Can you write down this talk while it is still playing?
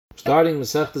Starting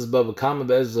Mesechtes Baba Kamma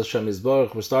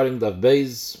Daf, we're starting Daf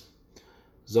Beis.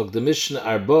 Zog the Mishnah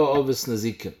Arba Ovis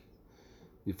Nezikim.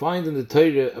 We find in the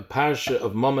Torah a parsha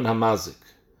of Mammon Hamazik.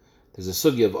 There's a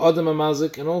sugya of Adam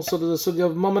Hamazik, and also there's a sugya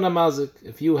of Mammon Hamazik.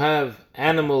 If you have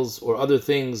animals or other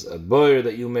things, a boir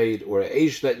that you made or a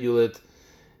eish that you lit,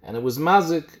 and it was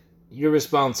mazik, you're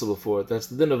responsible for it. That's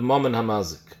the din of Mammon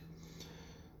Hamazik.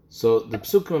 So the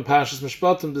Psukim and Parshas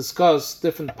Mishpatim discuss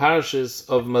different parshas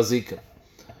of Mazikim.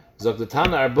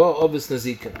 Zogdatana Arba Ovis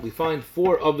Nezikim. We find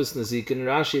 4 Ovis Nezikim, and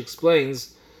Rashi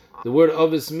explains the word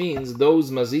Ovis means those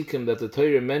Mazikim that the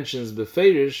Torah mentions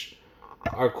Beferish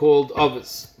are called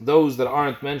Ovis. Those that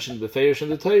aren't mentioned Beferish in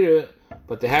the Torah,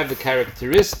 but they have the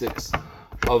characteristics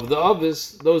of the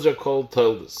Ovis, those are called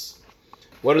Toldos.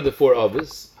 What are the 4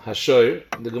 Ovis? Hashor.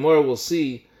 The Gemara will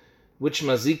see which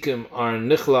Mazikim are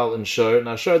Nichlal and Shor.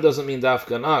 Now Shor doesn't mean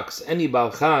Dafka an ox. Any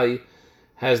Balchai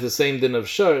has the same din of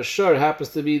Shor. Shor happens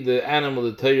to be the animal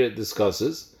the Torah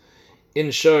discusses. In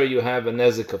Shor you have a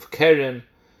nezik of Keren,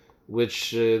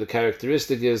 which the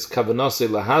characteristic is Kavanose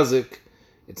Lahazik.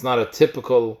 It's not a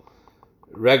typical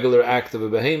regular act of a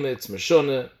behemoth, it's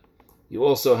Meshoneh. You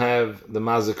also have the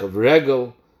mazik of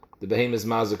Regel, the behemoth is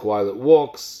mazik while it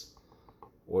walks.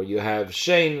 Or you have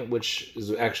Shein, which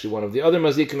is actually one of the other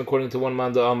mazikim according to one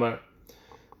Manda Amar.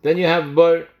 Then you have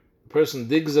Bar, a person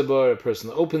digs a bar, a person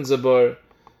opens a bar,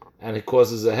 and it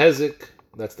causes a hezik.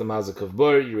 That's the mazik of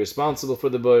bar. You're responsible for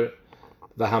the bar.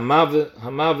 The hamave,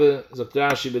 Zok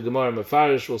Rashi begemar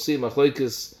mefarish. We'll see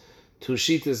machlokes two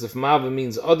shitas if mave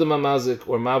means adam mazik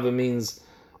or mave means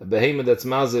a behemoth that's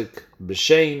mazik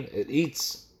b'shein, it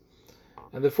eats.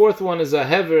 And the 4th one is a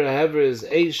hever. A hever is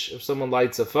eish. If someone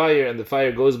lights a fire and the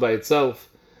fire goes by itself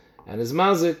and is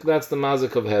mazik, that's the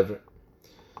mazik of hever.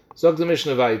 Zog the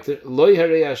Mishnah weiter, Loi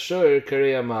harei ashor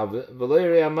karei amave, v'loi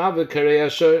harei amave karei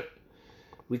ashor.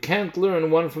 We can't learn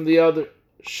one from the other.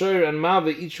 Shor and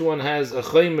mave, each one has a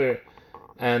chaymer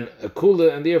and a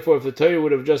kula, and therefore if the Torah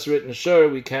would have just written shor,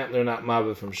 we can't learn out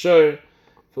mave from shor. If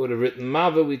it would have written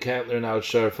mave, we can't learn out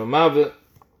shor from mave.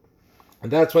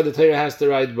 And that's why the Torah has to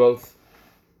write both.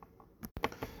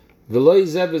 V'loi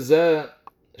zeh v'zeh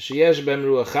sheyesh b'hem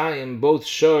ruach chayim, both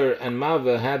shor and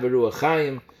mave have a ruach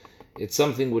chayim. It's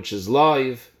something which is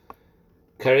live.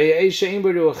 The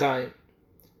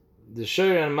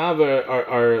shor and maver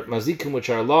are mazikim which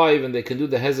are live and they can do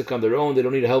the hezek on their own. They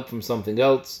don't need help from something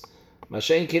else.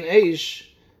 Mashenkin eish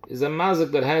is a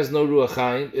mazik that has no ruach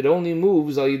chaim. It only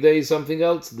moves al yidei something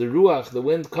else. The ruach, the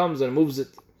wind comes and moves it.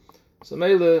 So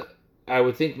mele, I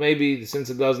would think maybe since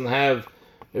it doesn't have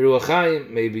a ruach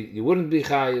chaim, maybe you wouldn't be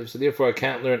chayiv. So therefore I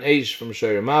can't learn eish from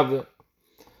shor and maver.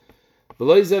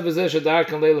 All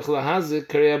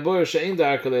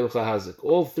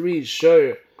 3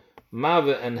 shor, mave,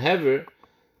 and hever,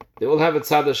 they all have a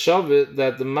tzad hashavit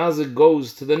that the mazik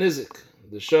goes to the nizik.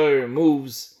 The shor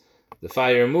moves, the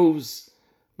fire moves.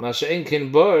 But rather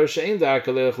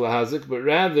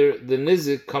the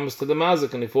nizik comes to the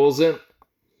mazik and he falls in.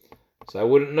 So I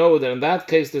wouldn't know that in that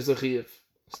case there's a chiyuv.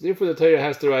 So therefore the Torah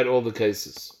has to write all the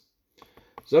cases.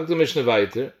 Zog the Mishnah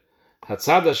weiter. What's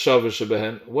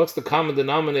the common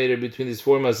denominator between these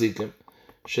 4 mazikim?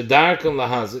 Shedarkan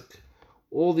lahazik.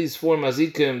 All these 4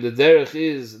 mazikim, the derech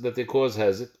is that they cause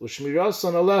hazik.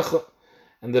 Ushmirasan alecha.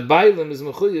 And the bailim is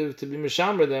mechuyev to be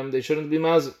mishamra them, they shouldn't be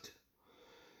mazik.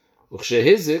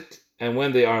 Ukshehizik, and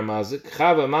when they are mazik,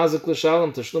 chava mazik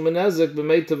l'shalom tashlumin ezek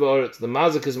b'meita v'oretz. The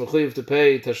mazik is mechuyev to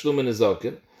pay tashlumin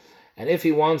ezokin. And if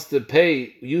he wants to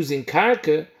pay using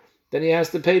karka, then he has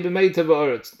to pay b'meita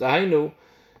v'oretz. Dahainu,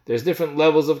 there's different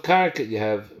levels of karka. You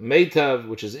have meitav,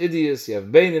 which is idius. You have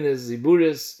beininis,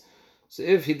 ziburis. So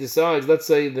if he decides, let's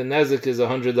say the nezik is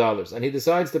 $100, and he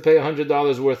decides to pay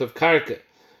 $100 worth of karka,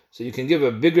 so you can give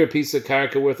a bigger piece of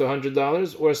karka worth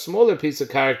 $100, or a smaller piece of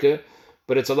karka,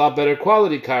 but it's a lot better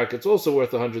quality karka. It's also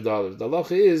worth $100. The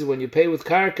halacha is when you pay with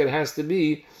karka, it has to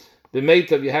be the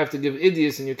meitav. You have to give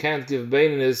idius, and you can't give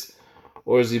beininis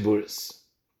or ziburis.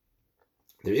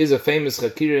 There is a famous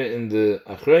chakira in the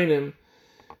Achronim.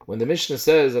 When the Mishnah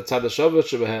says that tzad hashavot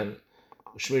shebehen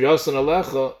shmirasan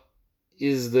alecha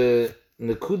is the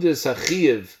nekudis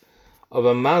hachiyev of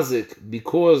a mazik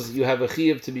because you have a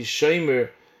chiyev to be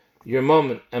shomer your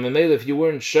moment. And if you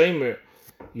weren't shomer,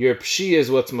 your pshi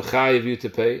is what's mechayev you to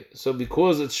pay. So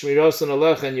because it's shmirasan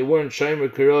alecha and you weren't shomer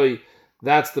kiroi,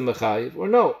 that's the mechayev. Or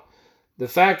no, the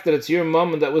fact that it's your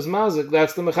moment that was mazik,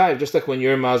 that's the mechayev. Just like when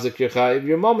you're mazik, you're chayev.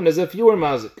 Your moment is if you were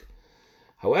mazik.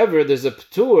 However, there's a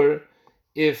ptur.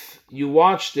 If you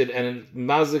watched it and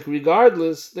mazik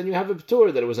regardless, then you have a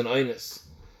ptur that it was an oinus.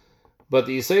 But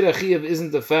the Yisayr HaChiyav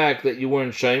isn't the fact that you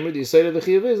weren't Shaimer. The Yisayr of the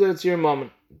Chiyav is that it's your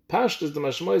moment. Pasht is the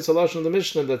mashmois halashon of the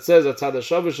Mishnah that says atzad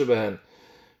hashavish behen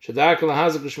shedark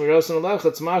lahazik shmiras alecha.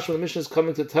 It's mashma. The Mishnah is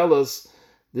coming to tell us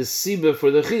the siba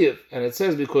for the chiyuv, and it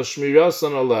says because shmiras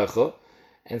alecha,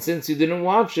 and since you didn't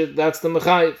watch it, that's the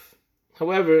mechayiv.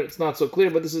 However, it's not so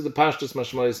clear, but this is the pashtus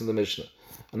mashmois in the Mishnah.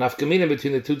 An afkamina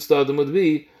between the two tzaddim would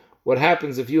be what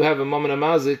happens if you have a moment of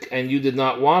mazik and you did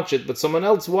not watch it, but someone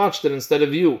else watched it instead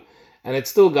of you, and it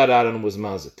still got out and was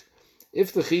mazik.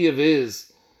 If the chiyuv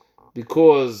is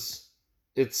because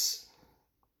it's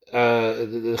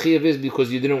the chiyuv is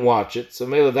because you didn't watch it, so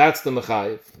maybe that's the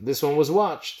mechayiv. This one was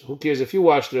watched. Who cares if you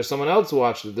watched it or someone else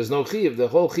watched it? There's no chiyuv. The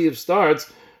whole chiyuv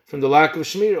starts from the lack of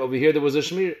shmir. Over here there was a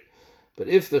shmir. But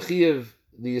if the chiyuv,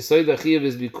 the yesod chiyuv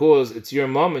is because it's your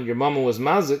mom and your mama was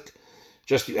mazik,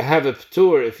 just you have a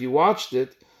p'tur if you watched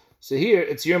it, so here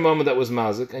it's your mama that was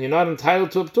mazik, and you're not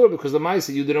entitled to a p'tur because the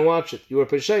ma'aseh you didn't watch it. You were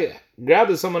pesheya.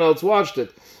 Rather someone else watched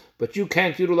it, but you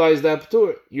can't utilize that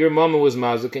p'tur. Your mama was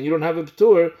mazik, and you don't have a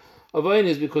p'tur of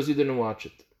einis because you didn't watch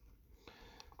it.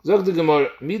 Zog the Gemara,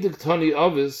 midik tani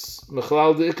avis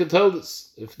mechlal de ikatoldus.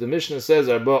 If the Mishnah says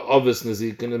arba avis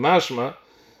nezik in the mashma,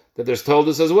 that there's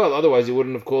toldus as well. Otherwise, you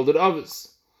wouldn't have called it avis.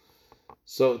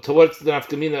 So, to what's the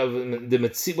nafkamina of the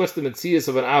what's the metzias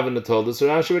of an av and the toldus? So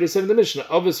Rashi already said in the Mishnah,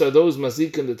 avis are those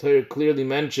mazikim the Torah clearly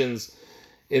mentions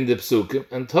in the psukim,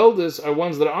 and toldus are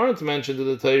ones that aren't mentioned in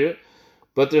the Torah,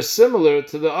 but they're similar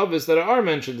to the avis that are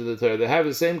mentioned in the Torah. They have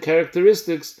the same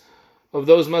characteristics of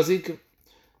those mazikim.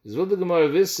 Is will the Gemara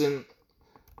wissen,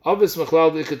 avis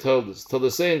machlal de ikatoldus.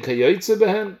 Toldus saying kayotze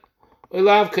behen, or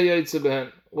lav kayotze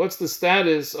behen. What's the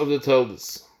status of the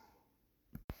toldus?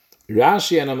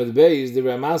 Rashi and Amid Beis, the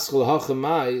Ramaschal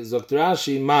Hachamai, Zokt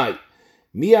Rashi, Mai.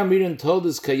 Mi Amirin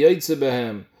toldus kayotze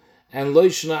behem, and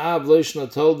loishna av,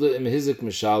 loishna tolda im hizik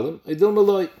mishalim, idil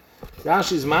maloi.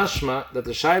 Rashi's mashma, that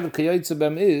the shayv of kayotze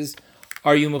behem is,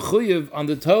 are you mechuyev on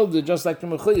the tolda just like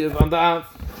you're mechuyev on the av?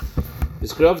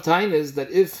 His Krav Tain is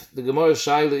that if the Gemara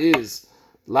Shaila is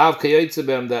lav kayotze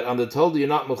behem, that on the tolda you're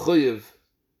not mechuyev,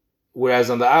 whereas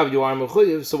on the av you are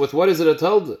mechuyev, so with what is it a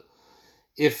tolda?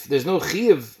 If there's no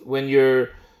chiyuv when your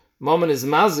moment is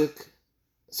mazik,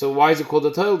 so why is it called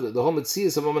a tolda? The whole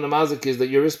metzias of moment of mazik is that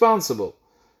you're responsible.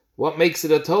 What makes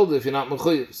it a tolda if you're not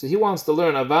mechuyev? So he wants to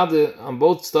learn avada on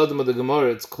both stadim of the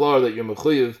Gemara. It's clear that you're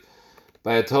mechuyev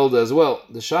by a tolda as well.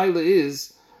 The shaila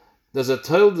is, does a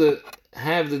tolda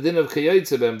have the din of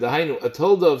kayotze behem? The hainu, a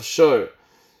tolda of shor.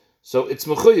 So it's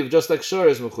mechuyev, just like shor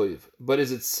is mechuyev. But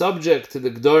is it subject to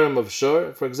the gdorim of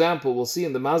shor? For example, we'll see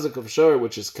in the mazik of shor,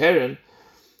 which is keren,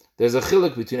 there's a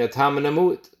chiluk between a tam and a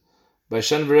mu'it. By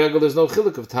shen v'regel, there's no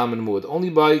chiluk of tam and mu'it. Only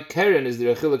by keren is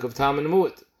there a chiluk of tam and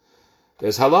mu'it.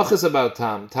 There's halachas about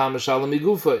tam shalom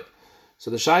igufay. So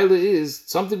the shaila is,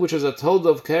 something which is a tolda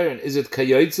of keren, is it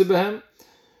kayotze behem?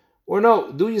 Or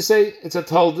no, do you say it's a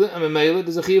tolda, and memela,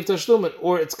 there's a chiv tashlumen,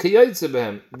 or it's kayotze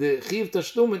behem? The chiv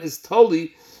tashlumen is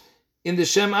totally in the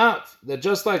shem av, that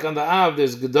just like on the av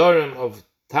there's gedorim of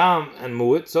tam and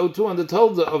mu'it, so too on the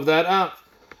tolda of that av.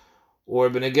 Or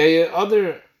b'negeya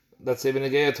other, let's say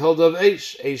b'negeya tolda of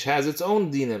eish. Eish has its own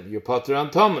dinim. You're pater on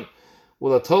tomen.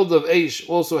 Will a tolda of eish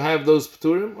also have those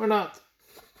pturim or not?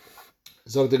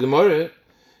 Zog the Gemara,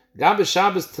 Gabe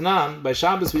Shabbos Tanan, by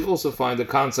Shabbos we also find the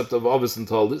concept of Ovis and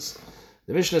Toldis.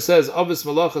 The Mishnah says, Ovis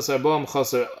Malachas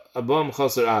Arbam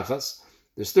Chaser Achas.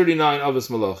 There's 39 Ovis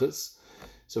Malachas.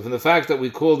 So from the fact that we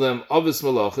call them Ovis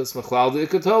Malachas, Machlal de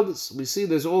Ikatoldis, we see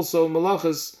there's also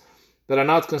Malachas that are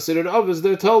not considered Ovis,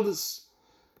 they're Toldis.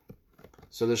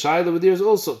 So the Shaila over there is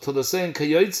also Todasein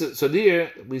Kayotze. So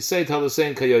there we say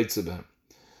Todasein Kayotze B'hem.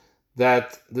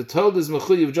 That the Tolda is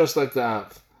Mechuyev just like the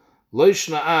Av.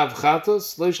 Loishna Av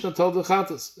Chatos, Loishna Tolda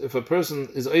Chatos. If a person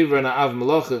is over an Av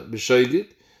Malacha B'shoigit,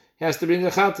 he has to bring a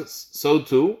Chatos. So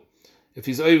too, if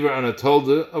he's over on a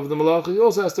Tolda of the Malacha, he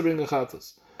also has to bring a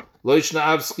Chatos. Loishna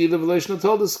Av Skila, Loishna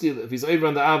Tolda Skila. If he's over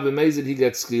on the Av B'mezid, he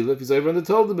gets Skila. If he's over on the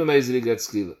Tolda B'mezid, he gets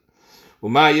Skila.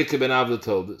 Uma Yikah Ben Av the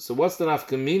Tolda. So what's the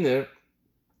nafkamina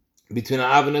between an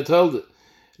Av and a Tolda?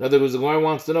 In other words, the Gemara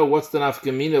wants to know what's the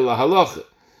nafkamina la halacha.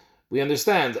 We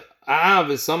understand Av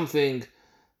is something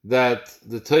that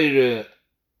the Torah,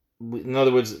 in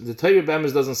other words, the Torah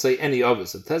Bemis doesn't say any of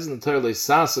us. It says in the Torah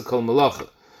leisasa kol malacha.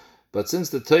 But since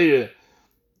the Torah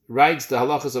writes the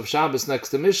halachas of Shabbos next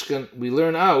to Mishkan, we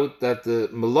learn out that the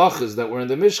malachas that were in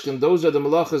the Mishkan, those are the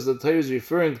malachas that the Torah is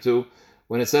referring to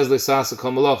when it says leisasa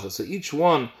kol malacha. So each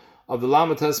one of the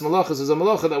lamates malachas is a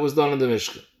malacha that was done in the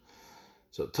Mishkan.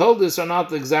 So toldis are not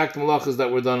the exact malachas that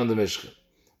were done in the Mishkan.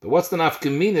 But what's the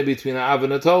nafkamina between an Av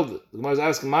and a Tolda? The Gemara is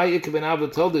asking, "My Yikah ben Av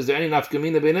and Tolda, is there any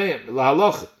nafkamina b'neihem? La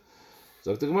halacha."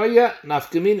 So the Gemara, yeah,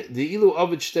 nafkamina. The ilu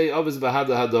ovid shtei ovis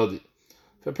bahada hadodi.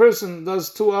 If a person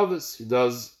does two avos, he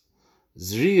does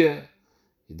zriya,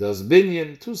 he does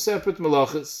binyan, two separate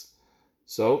malachas,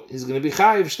 so he's going to be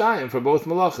chayiv shtayim for both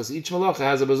malachas. Each malacha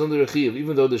has a besondere chiyuv,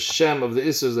 even though the shem of the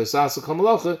isser is the sasek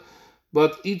malacha,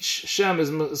 but each shem is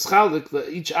schalik,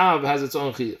 each av has its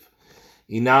own chiyuv.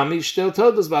 Inami shtel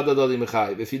toldas b'adadali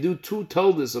mechayiv. If you do two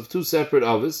toldas of two separate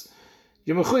avos,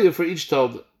 you're mechayiv for each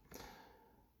tolda.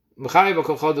 Mechayiv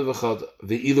akol choda v'choda.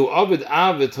 V'ilu avid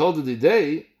av v'tolda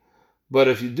didei. But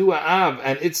if you do an av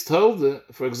and it's tolda,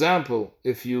 for example,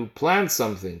 if you plant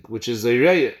something which is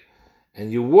zriya,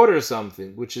 and you water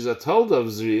something which is a tolda of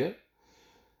zriya,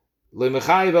 le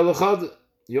mechayiv alachoda.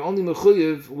 You're only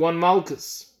mechayiv one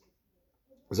malchus.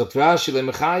 Zok Rashi le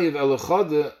mechayiv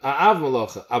alachoda av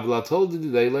malacha avla tolda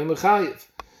didei le mechayiv,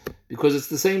 because it's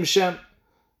the same shem.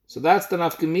 So that's the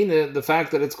nafkamina, the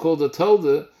fact that it's called a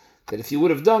tolda, that if you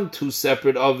would have done two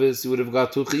separate avos, you would have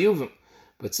got two chiyuvim.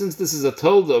 But since this is a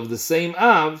tolda of the same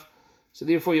av, so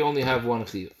therefore you only have one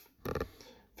chiyuv. In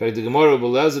fact, the Gemara Rabbi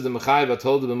Lezer the mechayiv a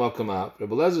tolda b'Baba Kamma Daf.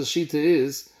 Rabbi Lezer's shita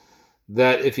is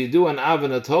that if you do an av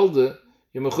and a tolda,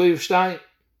 you're mechayiv shtayim.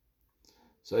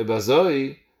 So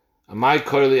ibazoi, amai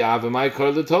korli av, amai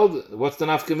korli tolda. What's the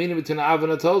nafkamina between an av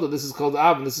and a tolda? This is called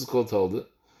av and this is called tolda.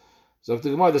 So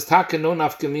the Gemara, there's taka no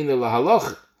nafkamina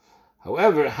lahaloch.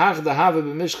 However, hach da have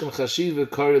b'mishkan chashiva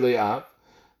korli av.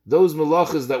 Those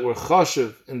malachas that were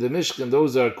chashiv in the Mishkan,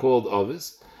 those are called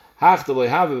avis. Hach da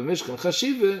have b'mishkan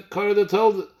chashiva korli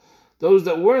tolda. Those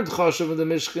that weren't chashiv in the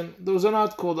Mishkan, those are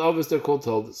not called avis, they're called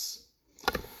toldas.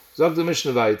 Zog the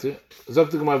Mishnah weiter, zog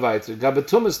the Gemara weiter.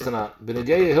 Gabetumas tana,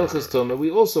 b'negeya hilchas tuma,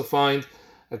 we also find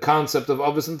a concept of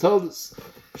avis and toldas.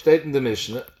 Steht in the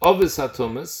Mishnah, avis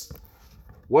hatumas.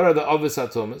 What are the avis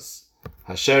hatumas?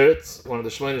 Hasheret, one of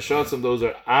the Shmoyne Shotzim, those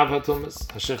are av hatumas,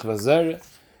 hashech vazera,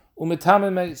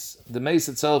 umetame meis. The meis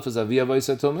itself is avi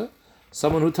avos hatuma.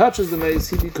 Someone who touches the meis,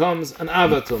 he becomes an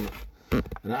av hatuma.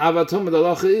 And av hatuma, the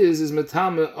halacha is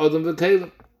metame adam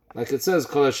v'kelim. Like it says,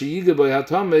 kol ashiyiga boy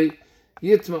hatame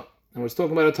yitma. And we're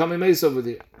talking about a tummy meis over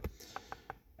there.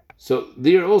 So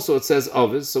there also it says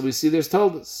avis, so we see there's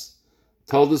toldas.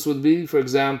 Toldas would be, for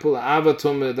example, av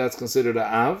hatuma, that's considered a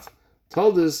av.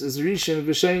 Toldas is rishin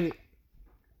v'sheni.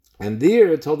 And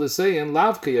there, it told us saying,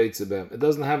 lav kayotzebem. It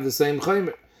doesn't have the same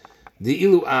chaymer. The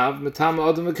ilu av, metama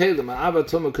adam or kelim. An av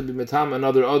atuma could be metama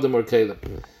another adam or kelim.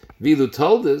 Vilu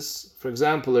told us, for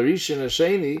example, a rishon, a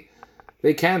sheni,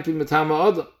 they can't be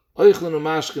metama adam. Oichlin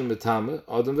umashkin metama,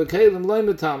 adam v'kelim, loy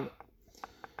metama.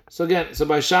 So again, so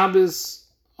by Shabbos,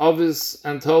 Avis,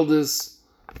 and Toldas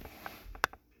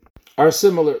are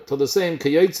similar to the same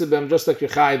kayotzebem, just like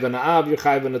Yechayiv and Av,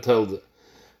 Yechayiv and a Tolda.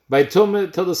 By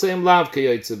Tumah, tell the same lav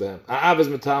kayotzebem. Av is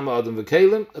metama adam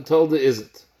v'kelim, a tolda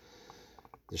isn't.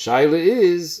 The shaila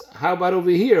is, how about over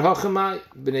here? Hachamai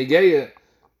b'negeya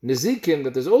nezikin,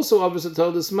 that there's also obviously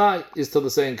told us mai is till the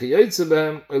same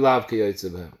kayotzebem or lav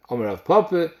kayotzebem. Omer Rav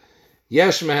Papa,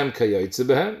 yesh mehem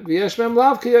kayotzebem, v'yesh mehem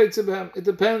lav kayotzebem. It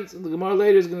depends. And the Gemara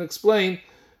later is going to explain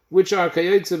which are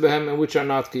kayotzebem and which are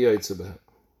not kayotzebem.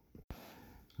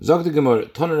 Zog the Gemara,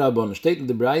 Toner Rabban, steht in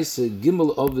the Braise,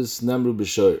 Gimel Ovis Namru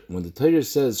B'Shor. When the Torah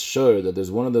says Shor, that there's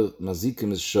one of the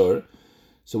Mazikim is Shor,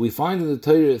 so we find in the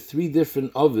Torah three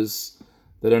different Ovis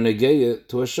that are Negeya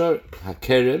to a Shor.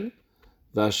 HaKeren,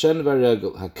 V'Hashen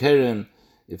V'Regel. HaKeren,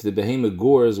 if the behemoth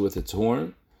gores with its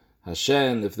horn.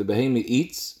 Hashen, if the behemoth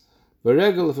eats.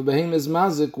 V'Regel, if a behemoth is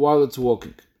Mazik while it's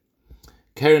walking.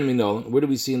 Keren Minol, where do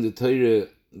we see in the Torah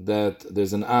that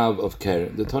there's an av of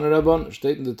Keren? The Toner Rabban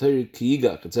steht in the Torah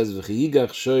Kiyigach. It says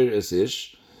V'chiyigach shor es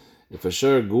ish, if a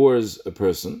shor gores a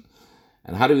person.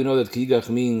 And how do we know that Kiyigach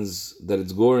means that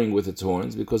it's goring with its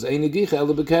horns? Because ein negicha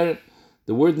ela b'Keren.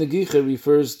 The word negicha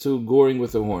refers to goring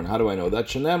with a horn. How do I know that?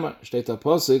 Shenema steht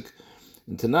aposik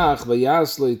in Tanakh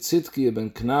Vayaslo Tzidkiya ben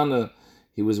Knana.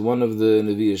 He was one of the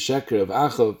Nevi'ah Sheker of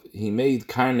Achav. He made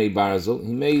karnei barzel.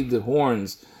 He made the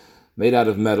horns made out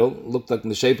of metal, looked like in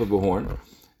the shape of a horn.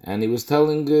 And he was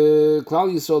telling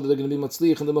Klal Yisrael that they're going to be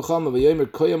matzliach in the Mechama. V'yomer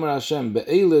koyamar Hashem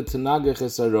be'ele tenagech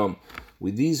esarom.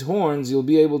 With these horns, you'll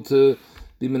be able to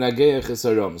be menageach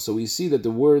esarom. So we see that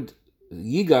the word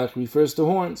yigach refers to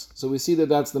horns. So we see that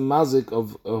that's the mazik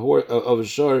of a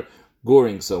shor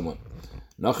goring someone.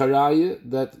 Nacharaya,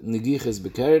 that negich is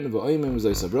bekeren v'oimim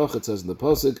zaysabrach. It says in the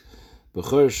pasuk,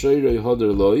 b'chor shoyrei hoder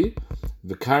loi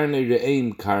v'karnei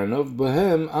re'eim karnov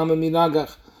b'hem ama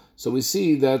minagach. So we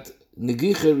see that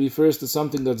negicha refers to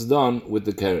something that's done with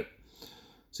the keren.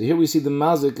 So here we see the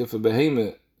mazik, if a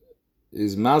behemoth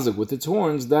is mazik with its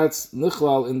horns, that's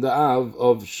nichlal in the av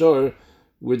of shor,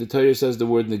 where the Torah says the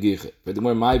word negicha. But the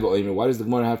why does the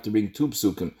Gemara have to bring two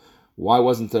psukim? Why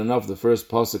wasn't there enough the first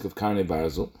pasuk of karnei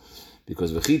barzel?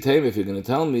 Because v'chitayim, if you're going to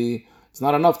tell me, it's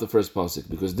not enough the first pasuk,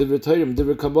 because divrei Torah,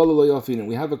 divrei Kabbalah lo yafinin.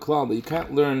 We have a klal that you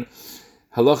can't learn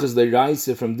halachas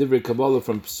deraisa from divrei Kabbalah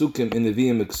from psukim in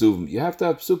Nevi'im Meksuvim. You have to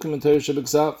have psukim in Torah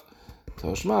Shebeksav.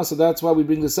 Toshma, so that's why we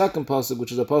bring the second pasuk,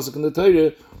 which is a pasuk in the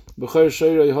Torah, b'chor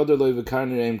shoyra yehoder lo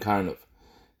v'karner eim karnov.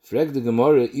 Frag the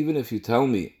Gemara, even if you tell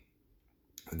me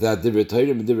that divrei Torah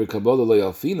and divrei Kabbalah lo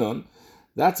yafinon,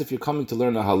 that's if you're coming to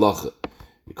learn a halacha.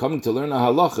 You're coming to learn a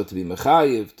halacha, to be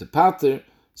mechayiv, to pater,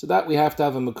 so that we have to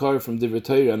have a makar from divrei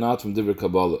Torah and not from divrei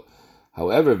Kabbalah.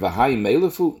 However, v'hai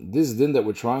meilefu, this din that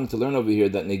we're trying to learn over here,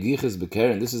 that negich is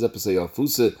bekeren, this is episay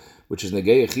alfusa, which is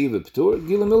negei achiv p'tur,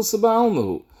 gila milsa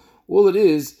ba'almahu. All it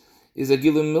is a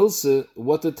gila milsa,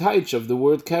 what the taich of the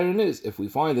word keren is. If we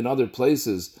find in other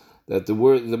places that the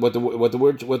word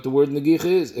negicha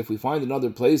is, if we find in other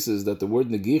places that the word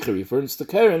negicha refers to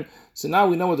keren, so now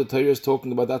we know what the Torah is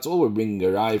talking about. That's all we're bringing a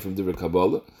raya from divrei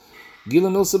Kabbalah. Gila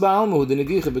milsa ba'almahu, the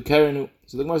negicha bekerenu.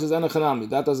 So the Gemara says, enachanami,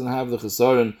 that doesn't have the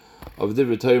chesaron of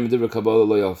divrei Torah and divrei Kabbalah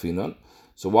lo yalfinon.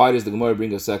 So why does the Gemara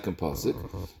bring a second pasuk?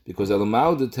 Because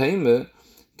elamau de teime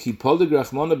ki polig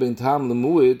rachmona ben tam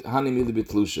lemuid hani mili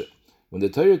bitlusha. When the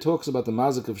Torah talks about the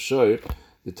mazik of shor,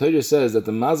 the Torah says that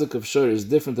the mazik of shor is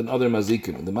different than other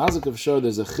mazikim. In the mazik of shor,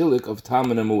 there's a chilik of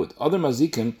tam and amuid. Other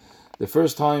mazikim, the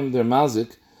first time they're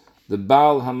mazik, the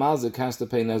baal hamazik has to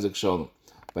pay nezik shalom.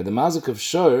 By the mazik of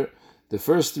shor, the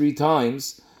first 3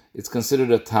 times, it's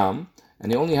considered a tam,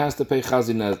 and he only has to pay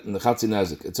chatzi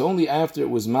nezik. It's only after it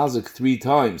was mazik 3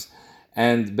 times,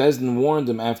 and Bezdin warned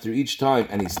him after each time,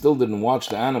 and he still didn't watch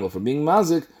the animal for being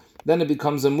mazik, then it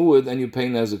becomes a muad, and you pay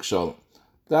nezik shalom.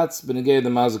 That's benegay the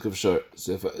mazik of shor.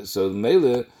 So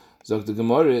Mele, zok the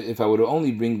Gemara, if I would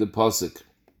only bring the pasuk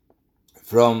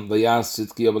from Vayas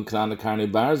Sitzki of Knana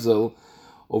Karne Barzel,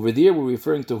 over there we're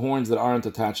referring to horns that aren't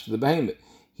attached to the behemoth.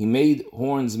 He made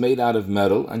horns made out of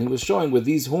metal, and he was showing with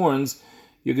these horns,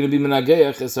 you're going to be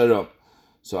menageach esaram.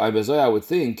 So I would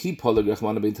think, keep polig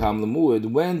rachmana ben tam lemuad.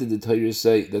 When did the Torah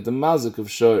say that the mazik of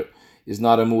shor is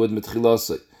not a muad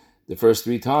mitchilasei? The first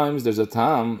 3 times there's a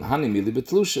tam hani mili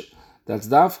betlusha. That's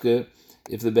dafke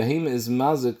if the behemoth is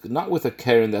mazik not with a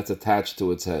keren that's attached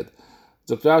to its head,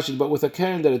 but with a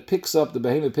keren that it picks up. The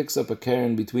behemoth picks up a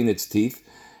keren between its teeth,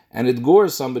 and it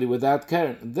gores somebody with that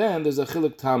keren. Then there's a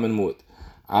chilik tam and muad.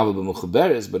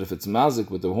 But if it's mazik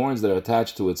with the horns that are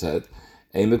attached to its head,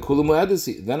 then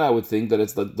I would think that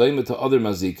it's the daima to other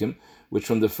mazikim, which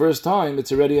from the first time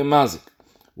it's already a mazik.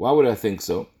 Why would I think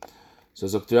so? So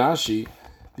Dr. Ashi,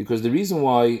 because the reason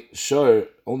why shor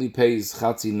only pays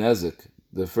chatzi nezik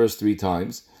the first 3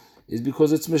 times is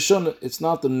because it's mishun. It's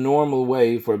not the normal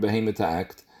way for a behemoth to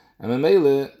act, and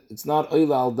memele it's not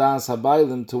oila al das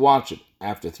habaylim to watch it.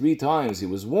 After 3 times he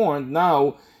was warned,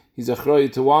 now he's achroi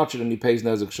to watch it and he pays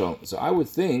nezik shalom. So I would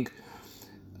think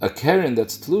a keren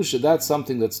that's tlusha, that's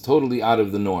something that's totally out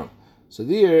of the norm. So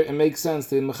there it makes sense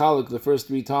to mechalik the first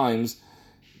 3 times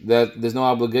that there's no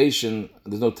obligation,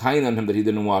 there's no tain on him that he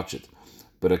didn't watch it.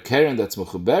 But a keren that's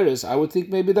mechuberes, I would think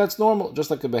maybe that's normal. Just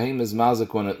like a behemoth is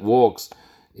mazik when it walks,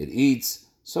 it eats,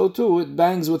 so too it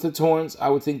bangs with its horns. I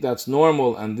would think that's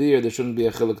normal, and there shouldn't be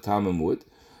a chilik tamamud.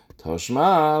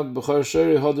 Toshma b'chor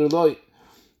shori hoder loy.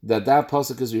 That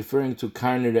pasuk is referring to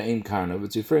karner re'im karnav.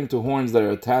 It's referring to horns that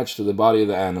are attached to the body of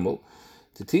the animal,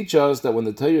 to teach us that when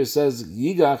the Torah says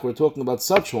yigach, we're talking about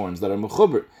such horns that are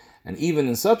mechuber, and even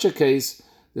in such a case,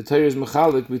 the Torah is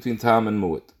mechalik between tam and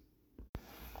muad.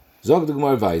 Zog the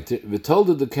Gemara weiter,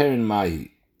 v'tolda de keren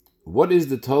mahi. What is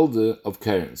the tolda of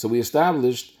keren? So we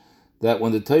established that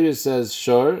when the Torah says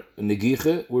shor,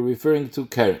 negicha, we're referring to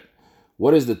keren.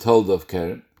 What is the tolda of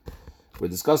keren? We're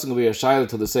discussing over here Shaila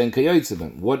to the saying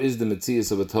Kayotzeben. What is the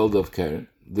Metzias of a tolda of keren?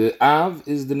 The Av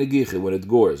is the Negicha when it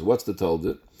gores. What's the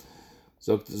tolda?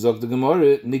 Zok the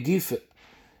Gemara, Negifa.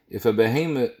 If a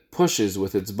behemoth pushes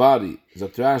with its body,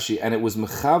 Zok Rashi, and it was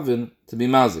Mechaven to be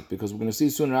Mazik, because we're going to see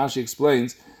soon Rashi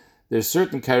explains there's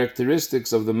certain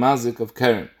characteristics of the Mazik of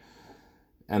keren.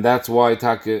 And that's why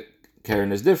Taka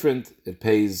keren is different. It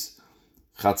pays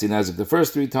Chatzi Nazik the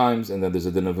first 3 times, and then there's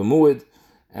a din of a muad.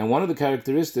 And one of the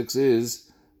characteristics is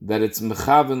that it's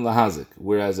mechaven lahazik,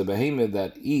 whereas a behemoth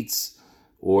that eats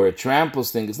or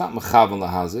tramples things, it's not mechaven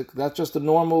lahazik. That's just the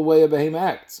normal way a behemoth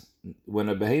acts. When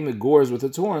a behemoth gores with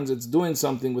its horns, it's doing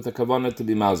something with a kavanah to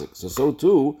be mazik. So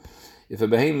too, if a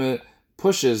behemoth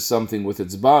pushes something with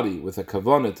its body with a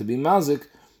kavanah to be mazik,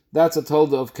 that's a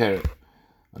tolda of keren.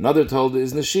 Another tolda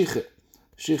is neshicha.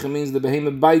 Neshicha means the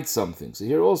behemoth bites something. So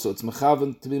here also it's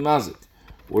mechaven to be mazik.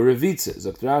 Or revitza.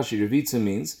 Dr. Rashi, revitza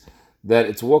means that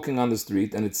it's walking on the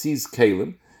street and it sees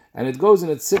kalim, and it goes and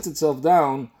it sits itself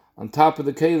down on top of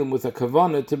the kalim with a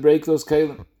kavanah to break those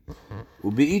kalim.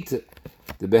 Ubi'ita.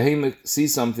 the behemoth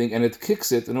sees something and it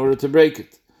kicks it in order to break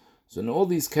it. So in all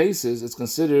these cases, it's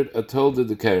considered a tolda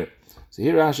de keren. So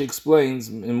here Rashi explains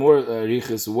in more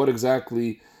arichas what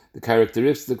exactly the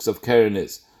characteristics of keren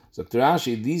is. So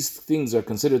Rashi, these things are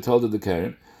considered tolda de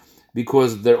keren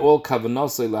because they're all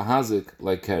kavanosei lahazik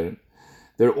like keren.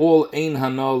 They're all ein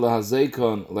hana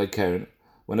lahazekon like keren.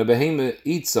 When a behemoth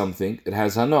eats something, it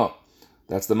has hana.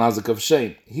 That's the mazik of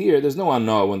shame. Here, there's no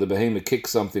hana when the behemoth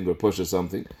kicks something or pushes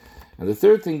something. And the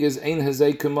third thing is ein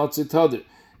hezek matzi tadir.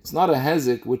 It's not a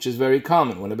hezek, which is very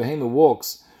common. When a behemoth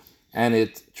walks and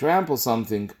it tramples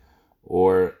something,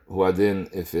 or huadin,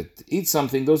 if it eats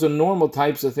something, those are normal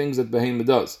types of things that behemoth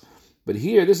does. But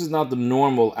here, this is not the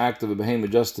normal act of a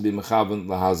behemoth just to be mechavan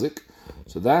lahazik.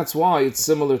 So that's why it's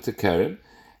similar to keren.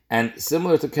 And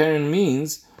similar to keren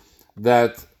means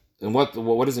that, and what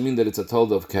does it mean that it's a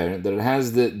tolda of keren? That it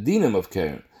has the dinim of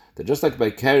keren. That just like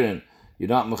by keren, you're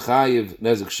not mechayiv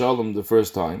nezek shalom the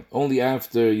first time. Only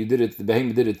after you did it, the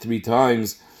behemoth did it 3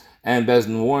 times, and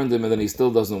Bezdin warned him, and then he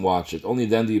still doesn't watch it. Only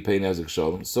then do you pay nezek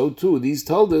shalom. So too, these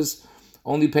toldas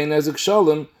only pay nezek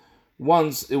shalom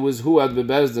once it was huad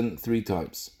bebezdin 3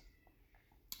 times.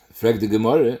 Frag the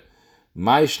Gemara,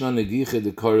 Maishna negiche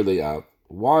de korle av.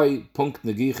 Why punkt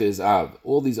negiche is av?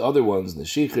 All these other ones,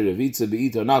 neshiche, revitze,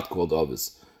 be'it, are not called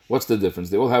avis. What's the difference?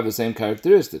 They all have the same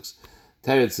characteristics.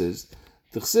 Teretz says,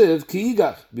 T'chsiv ki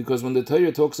yigach, because when the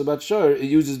Torah talks about shar, it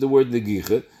uses the word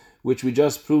negiche, which we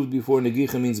just proved before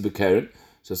negiche means bekeren.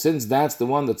 So since that's the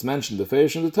one that's mentioned, the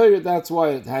ferish in the Torah, that's why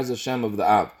it has a shem of the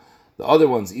av. The other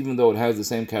ones, even though it has the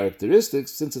same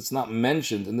characteristics, since it's not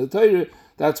mentioned in the Torah,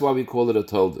 that's why we call it a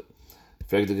tolda.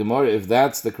 If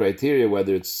that's the criteria,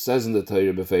 whether it says in the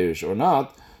Torah beferish or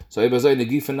not, so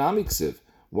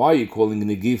why are you calling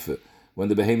negifa when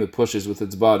the behemoth pushes with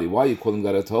its body? Why are you calling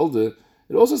that a tolda?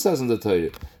 It also says in the Torah,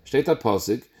 Shteit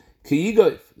HaPasuk, Ki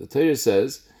yigoif. The Torah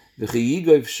says, V'chi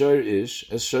yigoif shor ish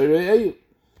es shorei eyu.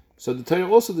 So the Torah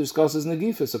also discusses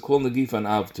negifa, so call negifa an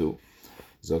av too.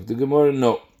 Zog the Gemara,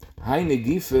 no. Hai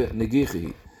negifa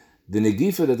negichi. The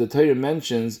negifa that the Torah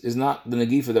mentions is not the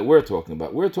negifa that we're talking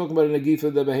about. We're talking about a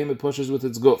negifa that behemoth pushes with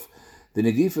its guf. The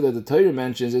negifa that the Torah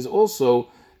mentions is also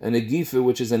a negifa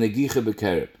which is a negicha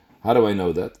bekeret. How do I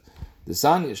know that? The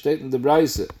Sanya steht in the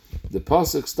Braise. The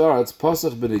pasuk starts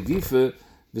pasuk benegifa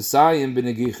v'sayim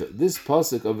benegicha. This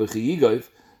pasuk of v'chiyigoif,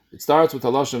 it starts with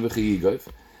halashon v'chiyigoif,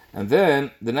 and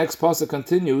then the next pasuk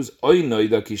continues oy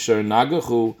noida kishar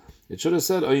nagachu. It should have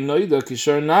said oy noida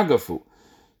kishar nagafu.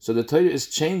 So the Torah is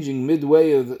changing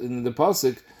midway in the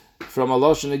pasuk from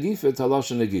halashon negifa to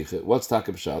halashon negicha. What's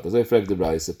takib shat? As I frag the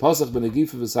Braise, pasuk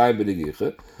benegifa v'sayim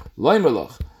benegicha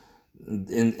loimerlach.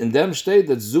 In them state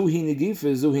that zuhi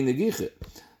negifa,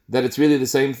 that it's really the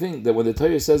same thing. That when the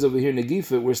Torah says over here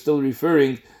negifa, we're still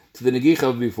referring to the negicha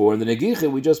of before, and the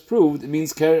negicha we just proved it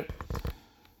means keren.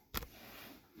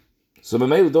 So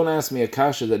Mamela, don't ask me a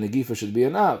kasha that negifa should be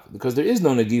an av, because there is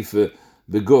no negifa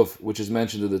beguf which is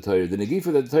mentioned in the Torah. The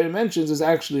negifa that the Torah mentions is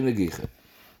actually negicha.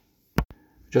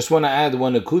 Just want to add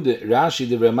one akuda. Rashi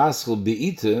the Ramaschel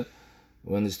beite,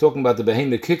 when he's talking about the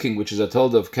behemoth kicking, which is a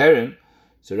tolda of keren.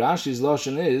 So Rashi's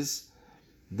lashon is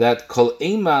that kol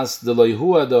emas de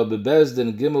loyhuada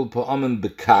bebezdin gimel pa'amim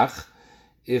bekach.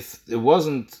 If it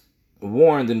wasn't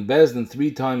warned in bezdin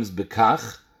 3 times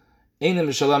bekach, einem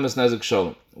mishalamis nezek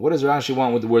shalom. What does Rashi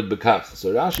want with the word bekach?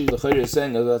 So Rashi the is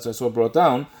saying, as that's I saw brought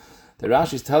down, that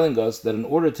Rashi is telling us that in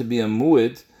order to be a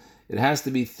mu'id, it has to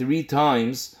be 3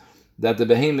 times that the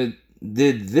behemoth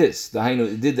did this.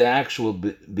 It did the actual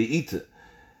be'ita.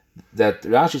 That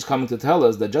Rashi is coming to tell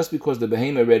us that just because the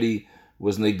behemoth already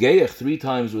was negeach 3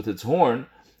 times with its horn,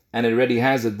 and it already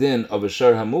has a din of a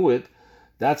shar hamuid,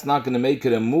 that's not going to make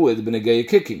it a muid b'negeach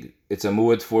kicking. It's a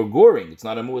muid for goring. It's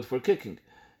not a muid for kicking.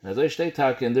 And as I state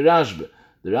in the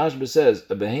Rashba says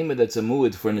a behemoth that's a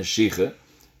muid for neshicha,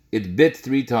 it bit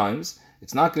 3 times.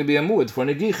 It's not going to be a muid for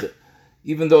negicha,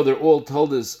 even though they're all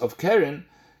told us of keren.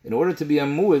 In order to be a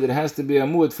mu'id, it has to be a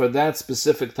mu'id for that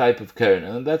specific type of keren.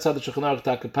 And that's how the Shulchan Aruch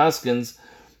Taka paskins,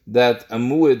 that a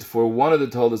mu'id for one of the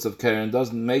toldas of keren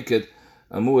doesn't make it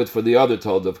a mu'id for the other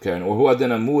tolda of keren. Or who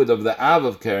then a mu'id of the av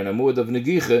of keren, a mu'id of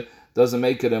negicha, doesn't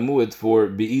make it a mu'id for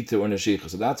be'ita or neshicha.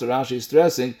 So that's what Rashi is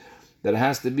stressing, that it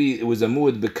has to be, it was a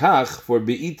mu'id bekach for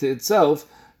be'ita itself,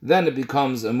 then it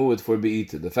becomes a mu'id for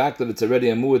be'ita. The fact that it's already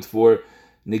a mu'id for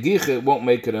negicha won't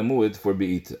make it a mu'id for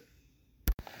be'ita.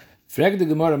 Frag the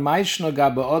Gemara, Maishno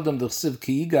gabe Adam d'chsiv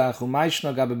ki yigach, u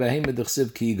Maishno gabe behemoth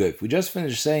d'chsiv ki yigof. We just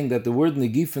finished saying that the word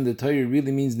negif in the Torah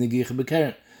really means negicha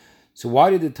bekeren. So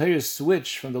why did the Torah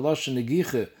switch from the lashon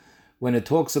negicha when it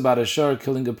talks about a shar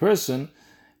killing a person,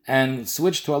 and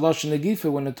switch to a lashon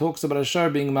negifa when it talks about a shar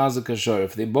being mazik a shar.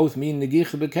 If they both mean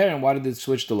negicha bekeren, why did it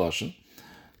switch to lashon?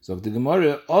 So the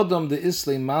Gemara, Adam de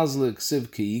Islay Mazle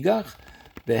Ksiv Ki Yigach,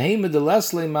 Behema de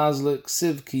Leslay Mazle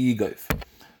Ksiv Ki Yigayf.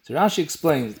 So Rashi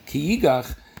explains, Ki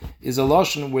Yigach is a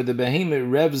lashon where the behemoth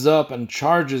revs up and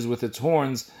charges with its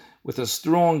horns with a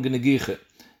strong negicha.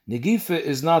 Negifa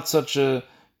is not such a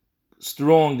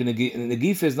strong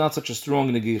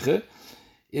negicha.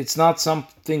 It's not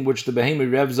something which the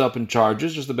behemoth revs up and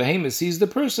charges. Just the behemoth sees the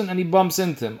person and he bumps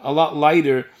into him. A lot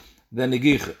lighter than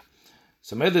negicha.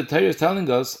 So the Torah is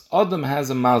telling us Adam has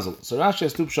a mazel. So Rashi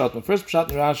has two pshat. The first pshat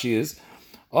in Rashi is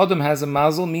Adam has a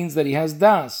mazel means that he has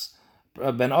das.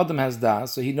 Ben Adam has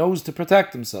das, so he knows to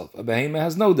protect himself. A behemoth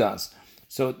has no das.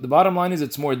 So the bottom line is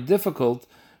it's more difficult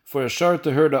for a shar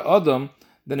to hurt a Adam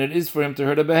than it is for him to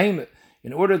hurt a behemoth.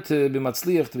 In order to be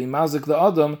matzliach, to be mazik the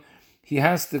Adam, he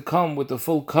has to come with the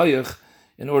full koyach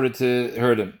in order to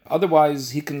hurt him.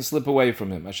 Otherwise, he can slip away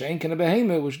from him. Mashein can a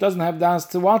behemoth, which doesn't have das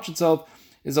to watch itself,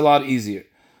 is a lot easier.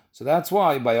 So that's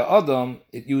why by a Adam,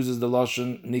 it uses the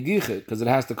lashon negicha, because it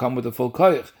has to come with the full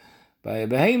koyach. By a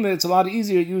behemoth, it's a lot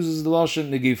easier, it uses the lashon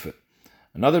negifa.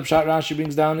 Another pshat Rashi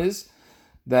brings down is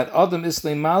that Adam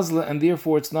islay mazla, and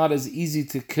therefore it's not as easy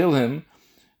to kill him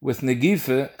with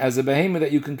negifa as a behemoth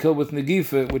that you can kill with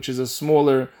negifa, which is a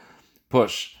smaller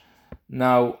push.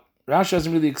 Now, Rashi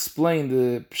doesn't really explain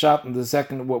the pshat in the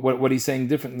second, what he's saying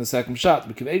different in the second pshat.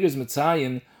 Because Eger's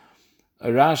Mitzayin,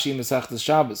 Rashi Mesechtes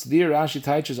Shabbos. There Rashi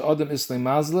teaches Adam Islay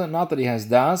Mazla, not that he has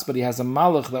das, but he has a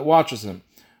malach that watches him,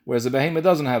 whereas a behemoth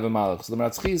doesn't have a malach. So the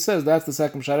Maratzchi says that's the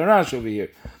second pshat in Rashi over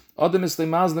here. Adam Islay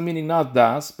Mazla meaning not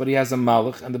das, but he has a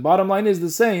malach, and the bottom line is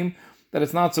the same, that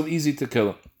it's not so easy to kill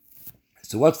him.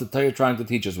 So what's the Torah trying to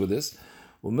teach us with this?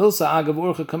 Umilsa agav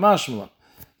urcha kamashmalan.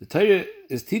 The Torah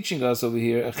is teaching us over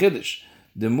here a chiddush.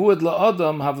 The muad la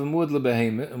Adam have a muad la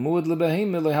behemoth, a muad la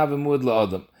behemoth have a muad la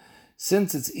Adam.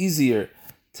 Since it's easier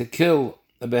to kill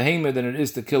a behemoth than it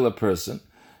is to kill a person,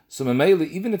 so Mamela,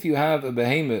 even if you have a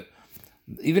behemoth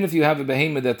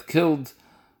that killed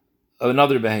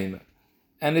another behemoth,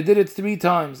 and it did it 3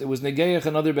 times, it was negayach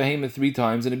another behemoth 3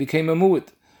 times, and it became a muad.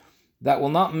 That will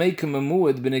not make him a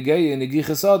muad b'negayah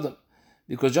negichas Adam,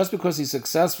 because just because he's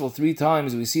successful 3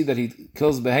 times, we see that he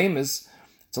kills behemoths.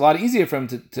 It's a lot easier for him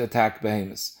to attack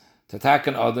behemoths. To attack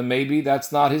an Adam, maybe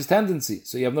that's not his tendency.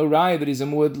 So you have no raya that he's a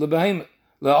muad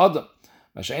la-Adam.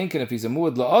 Masha'enkin, if he's a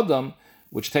muad la-Adam,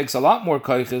 which takes a lot more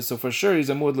koiches, so for sure he's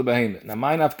a muad la-behemoth. Now,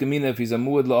 my nafkamina if he's a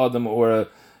muad la-Adam or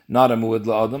not a muad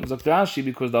la-Adam, Dr. Rashi,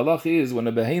 because the halach is when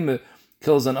a behemoth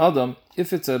kills an Adam,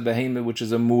 if it's a behemoth which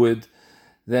is a muad,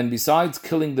 then besides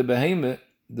killing the behemoth,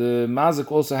 the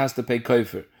mazik also has to pay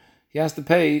koifer. He has to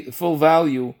pay the full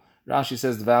value. Rashi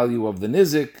says the value of the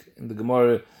nizik. In the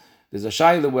Gemara, there's a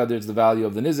shaila whether it's the value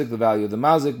of the nizik, the value of the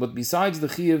mazik, but besides the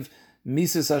chiyuv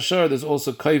mises ashar, there's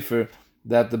also koifer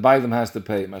that the bailam has to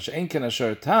pay. Masha'enken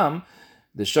ashar tam,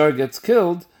 the shar gets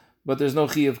killed, but there's no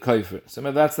chiyuv koifer. So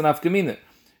that's the nafkamina.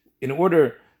 In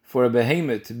order for a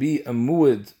behemoth to be a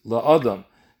muad la'adam,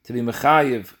 to be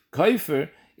mechayiv koifer,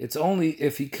 it's only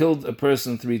if he killed a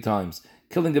person 3 times.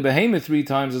 Killing a behemoth 3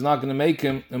 times is not going to make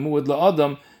him a muad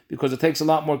la'adam, because it takes a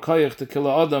lot more koyach to kill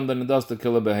a adam than it does to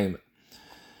kill a behemoth.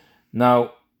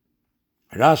 Now,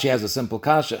 Rashi has a simple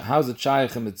kasha. How's it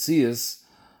shaykh a metzias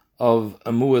of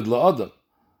a muad la'adam?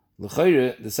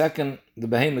 L'chayre, the second the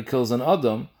behemoth kills an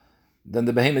adam, then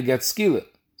the behemoth gets skila.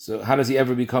 So how does he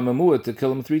ever become a muad to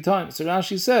kill him 3 times? So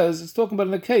Rashi says, it's talking about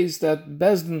in a case that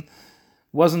Bezdin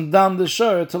wasn't done the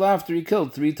shur till after he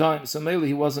killed 3 times. So maybe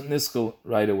he wasn't niskel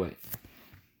right away.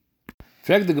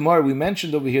 Frag the Gemara, we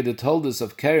mentioned over here the toldos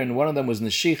of Karen, one of them was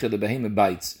Neshicha, the behemoth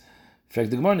bites.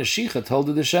 Frag the Gemara, Neshicha told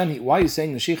the Sheni. Why are you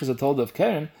saying Neshicha is a toldo of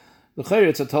Karen? The Chayr,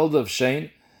 it's a toldo of Shein,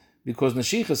 because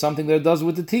Neshicha is something that it does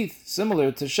with the teeth,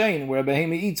 similar to Shein, where a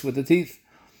behemoth eats with the teeth.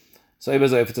 So if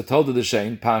it's a toldo of the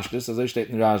Shein, Pashtus, as I state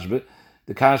in Rashba,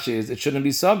 the kasha is, it shouldn't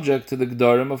be subject to the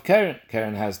Gdorim of Karen.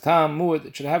 Karen has Tam, Muad,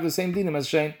 it should have the same dinim as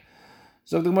Shein.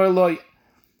 So the Gemara loy,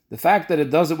 the fact that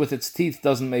it does it with its teeth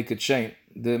doesn't make it Shein.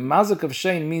 The mazik of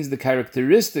Shein means the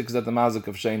characteristics that the mazik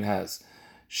of Shein has.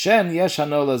 Shen yesh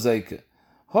hanol azeike.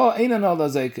 Ho ein hanol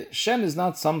azeike. Shen is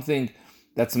not something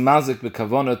that's mazik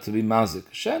b'kavona to be mazik.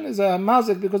 Shen is a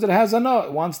mazik because it has ano,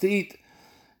 it wants to eat.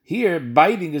 Here,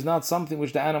 biting is not something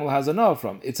which the animal has ano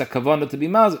from. It's a kavona to be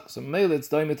mazik. So mele it's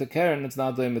doimit to Karen, it's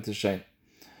not doimit to Shein.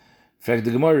 Frag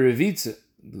the Gemara Revitze.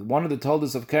 One of the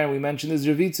toldos of Karen we mentioned is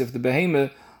Revitze. If the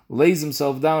behemoth lays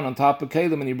himself down on top of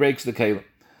kalim and he breaks the kalim.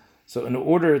 So in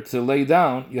order to lay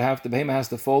down, the behemoth has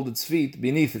to fold its feet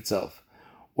beneath itself,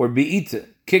 or be'ita,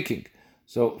 kicking.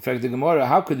 So, in fact, the Gemara,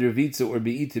 how could Revitza or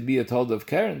Be'ita be a Tolda of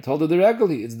Karen? Tolda the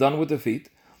Regli, it's done with the feet.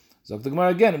 So, the Gemara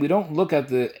again, we don't look at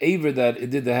the Aver that it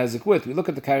did the Hezek with, we look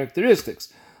at the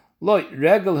characteristics. Loi,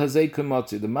 Regel Hazei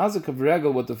Kumotzi. The Mazik of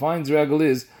Regel, what defines Regel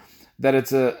is that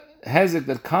it's a Hezek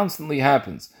that constantly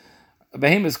happens. A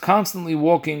behemoth is constantly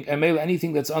walking, and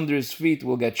anything that's under his feet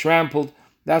will get trampled.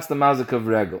 That's the Mazik of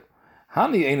Regel.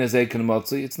 Hani Ein Hazei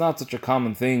Kumotzi, it's not such a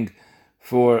common thing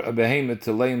for a behemoth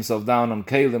to lay himself down on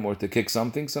kalim or to kick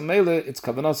something. So mele, it's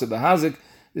kavanasa behazik.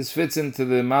 This fits into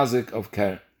the mazik of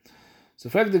Karen. So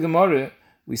for the Gemara,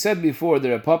 we said before,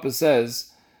 the Papa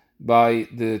says, by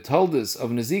the Toldas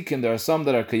of Nezikin, there are some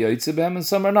that are kayotzebem and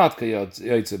some are not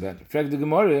kayotzebem. For the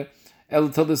Gemara, El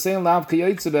Toldasein lav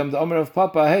kayotzebem, the Omer of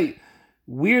Papa, hey,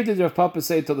 where did Rav Papa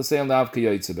say Toldasein lav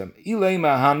kayotzebem? Ilei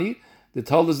mahani, the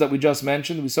Toldas that we just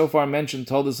mentioned, we so far mentioned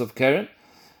Toldas of Karen.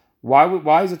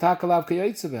 Why is it takalav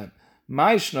kayotzeben?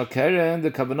 Ma'ishna Karen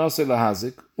the kavanose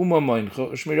lahazik uma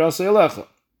moincha ushmirase elecha.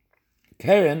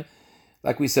 Karen,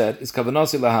 like we said, is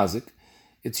kavanose lahazik.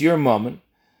 It's your moment,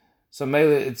 so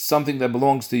maybe it's something that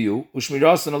belongs to you.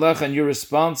 Ushmirase elecha, and you're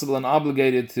responsible and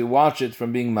obligated to watch it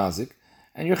from being mazik,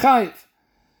 and you're chayiv.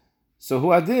 So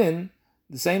huadin,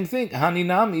 the same thing.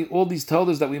 Haninami, all these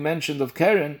toldas that we mentioned of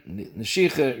Karen,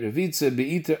 Neshicha, Revitza,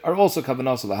 Be'ita, are also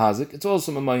kavanasa lahazik. It's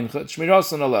also mamayincha, it's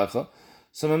shmiras and alecha.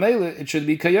 So mamela, it should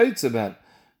be kayotze ben.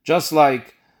 Just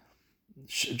like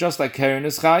Karen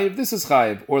is chayiv, this is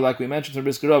chayiv. Or like we mentioned from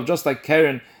Briskerov, just like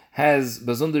Karen has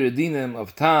bazunder dinim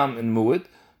of tam and mu'id,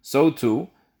 so too,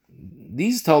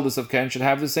 these toldas of Karen should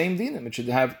have the same dinim. It should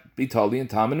be toldi and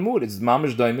tam and mu'id. It's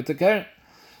mamish doimit to Karen.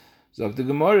 So the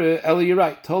Gemara, Eli, you're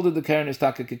right. Told the Karen is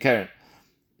taka Karen.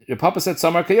 Your Papa said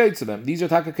some are kayotzebem. These are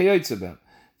taka kayotzebem.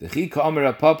 The Chika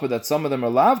Omer Papa that some of them are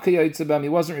lav kayotzebem. He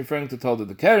wasn't referring to told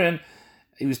the Karen.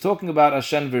 He was talking about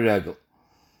Hashem v'regel.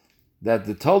 That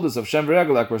the toldas of Shem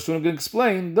v'regel, like we're soon going to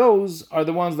explain, those are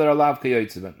the ones that are lav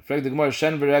kayotzebem. The Gemara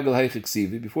Shem v'regel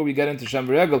heichiksivi. Before we get into Shem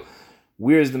v'regel,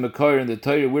 where is the Makor in the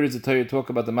Torah? Where does the Torah talk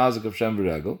about the mazik of Shem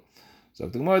v'regel? So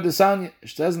the Gemara Desanya, it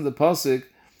says in the pasuk.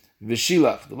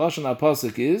 V'shilach. The lashon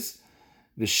hapasuk is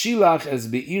v'shilach as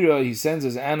be'ira. He sends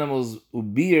his animals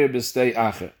ubir b'stei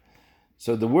acher.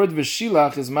 So the word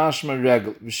v'shilach is mashma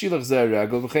regel. V'shilach zeh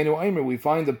regel. V'cheinu aimer. We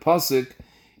find the pasuk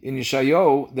in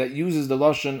Yeshayahu that uses the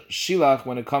lashon shilach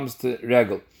when it comes to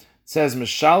regel. It says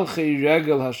mishalchei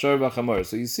regel hashor v'chamor.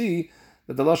 So you see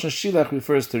that the lashon shilach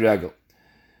refers to regel.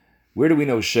 Where do we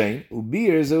know shein?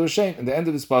 Ubir is a shein. At the end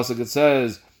of this pasuk it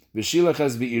says. V'shilach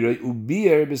has be'iroi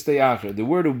ubir b'stei acher. The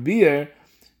word ubir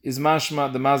is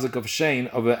mashma, the mazik of shein,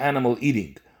 of an animal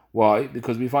eating. Why?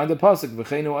 Because we find the pasuk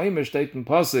v'cheinu aimer shteitin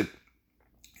pasuk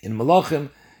in Malachim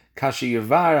kashi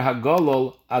yevar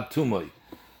hagolol atumoi.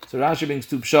 So Rashi brings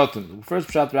two pshatim. The first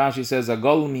pshat Rashi says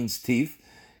hagolol means teeth.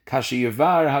 Kashi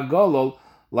yevar hagolol,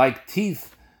 like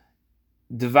teeth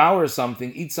devour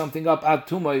something, eat something up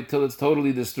atumoi till it's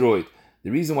totally destroyed. The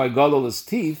reason why golol is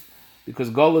teeth,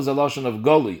 because gol is a lashon of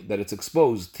goli, that it's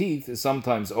exposed. Teeth is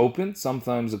sometimes open,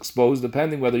 sometimes exposed,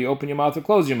 depending whether you open your mouth or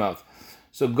close your mouth.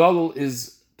 So golol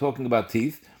is talking about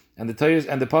teeth, and the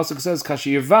pasuk says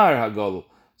kashiyevar hagolol.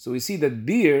 So we see that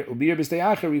beer b'stei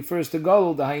acher refers to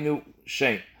golol, the hainu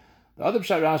shein. The other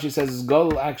pshat Rashi says is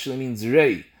golol actually means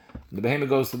rei. The behemoth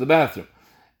goes to the bathroom,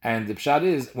 and the pshat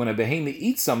is when a behemoth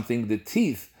eats something, the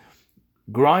teeth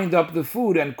grind up the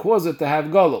food and cause it to have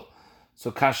golol. So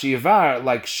kashi yevar,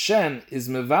 like shen, is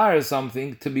mevar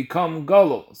something to become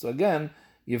golol. So again,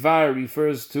 yevar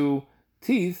refers to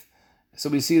teeth. So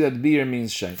we see that beer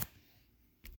means shen.